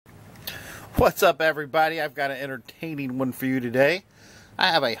What's up, everybody? I've got an entertaining one for you today. I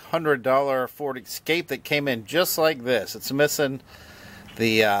have a $100 Ford Escape that came in just like this. It's missing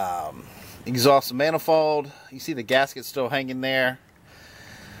the exhaust manifold. You see the gasket still hanging there.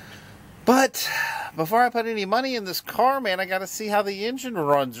 But before I put any money in this car, man, I got to see how the engine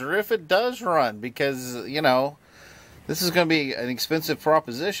runs, or if it does run, because, you know, this is going to be an expensive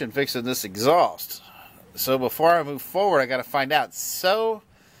proposition fixing this exhaust. So before I move forward, I got to find out. So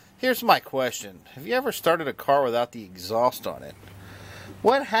here's my question. Have you ever started a car without the exhaust on it?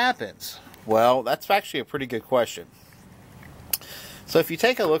 What happens? Well, that's actually a pretty good question. So if you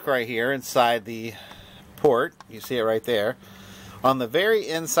take a look right here inside the port, you see it right there. On the very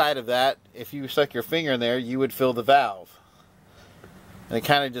inside of that, if you stuck your finger in there, you would feel the valve. And it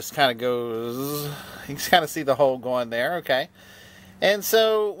kind of goes, you can kind of see the hole going there, okay? And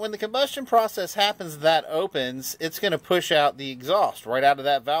so when the combustion process happens, that opens, it's going to push out the exhaust right out of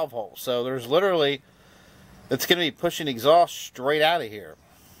that valve hole. So there's literally, it's going to be pushing exhaust straight out of here.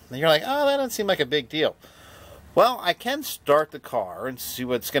 And you're like, oh, that doesn't seem like a big deal. Well, I can start the car and see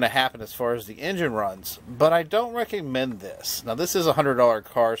what's going to happen as far as the engine runs, but I don't recommend this. Now, this is a $100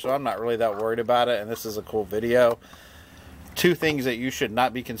 car, so I'm not really that worried about it, and this is a cool video. Two things that you should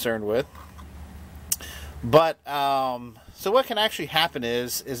not be concerned with. But, so what can actually happen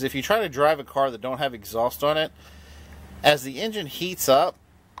is if you try to drive a car that don't have exhaust on it, as the engine heats up,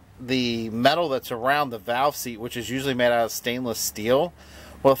 the metal that's around the valve seat, which is usually made out of stainless steel,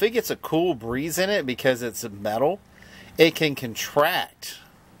 well, if it gets a cool breeze in it because it's metal, it can contract.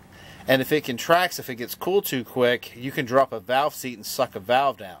 And if it contracts, if it gets cool too quick, you can drop a valve seat and suck a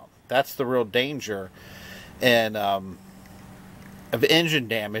valve down. That's the real danger and of engine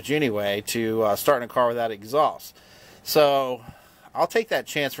damage anyway, to starting a car without exhaust. So I'll take that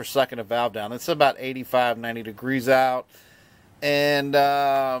chance for sucking a valve down. It's about 85, 90 degrees out, and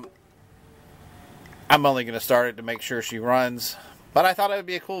I'm only going to start it to make sure she runs. But I thought it would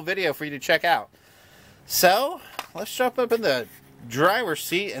be a cool video for you to check out. So let's jump up in the driver's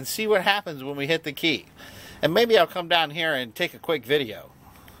seat and see what happens when we hit the key. And maybe I'll come down here and take a quick video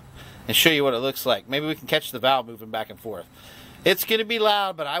and show you what it looks like. Maybe we can catch the valve moving back and forth. It's going to be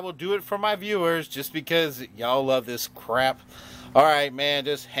loud, but I will do it for my viewers just because y'all love this crap. Alright, man,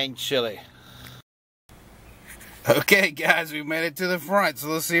 just hang chilly. Okay, guys, we made it to the front, so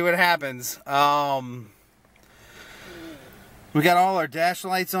let's see what happens. We got all our dash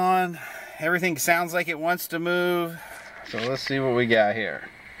lights on. Everything sounds like it wants to move. So let's see what we got here.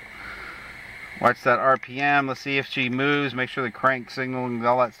 Watch that RPM. Let's see if she moves. Make sure the crank signal and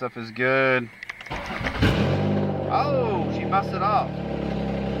all that stuff is good. Oh, she busted off.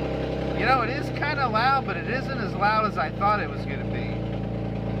 You know, it is kind of loud, but it isn't as loud as I thought it was going to be.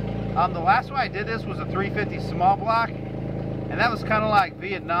 The last one I did this was a 350 small block, and that was kind of like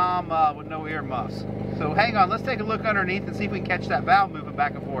Vietnam with no earmuffs. So hang on, let's take a look underneath and see if we can catch that valve moving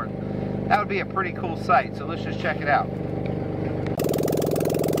back and forth. That would be a pretty cool sight, so let's just check it out.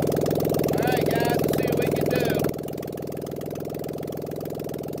 Alright guys, let's see what we can do.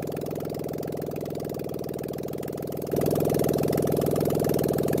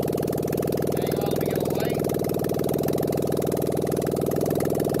 Hang on, let me get a light.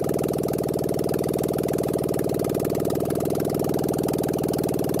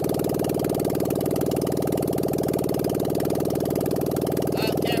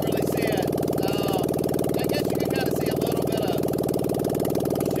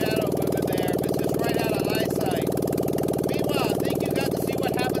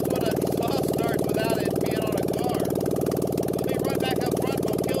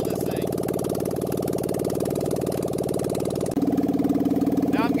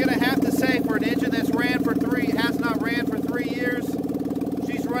 For an engine that's has not ran for 3 years,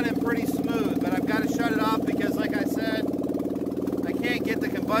 she's running pretty smooth, but I've got to shut it off because, like I said, I can't get the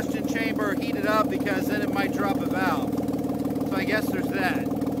combustion chamber heated up because then it might drop a valve. So I guess there's that.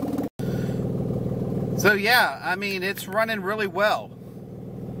 So yeah, I mean, it's running really well.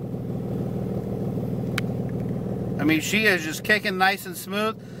 I mean, she is just kicking nice and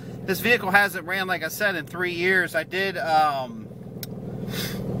smooth. This vehicle hasn't ran, like I said, in 3 years. I did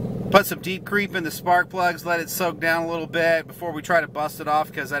put some deep creep in the spark plugs, let it soak down a little bit before we try to bust it off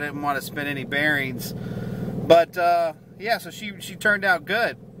because I didn't want to spin any bearings. But yeah, so she turned out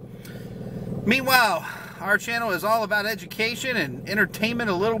good. Meanwhile, our channel is all about education and entertainment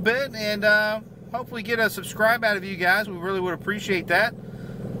a little bit, and hopefully get a subscribe out of you guys. We really would appreciate that.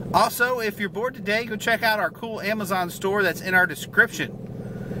 Also, if you're bored today, go check out our cool Amazon store that's in our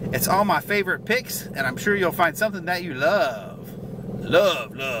description. It's all my favorite picks, and I'm sure you'll find something that you love.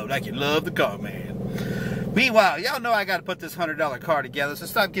 Love, like you love the car, man. Meanwhile, y'all know I got to put this $100 car together, so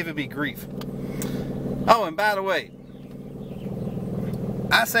stop giving me grief. Oh, and by the way,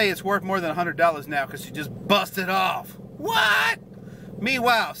 I say it's worth more than $100 now because you just busted off. What?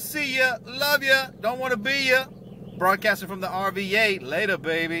 Meanwhile, see ya, love ya, don't want to be ya. Broadcasting from the RVA. Later,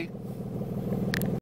 baby.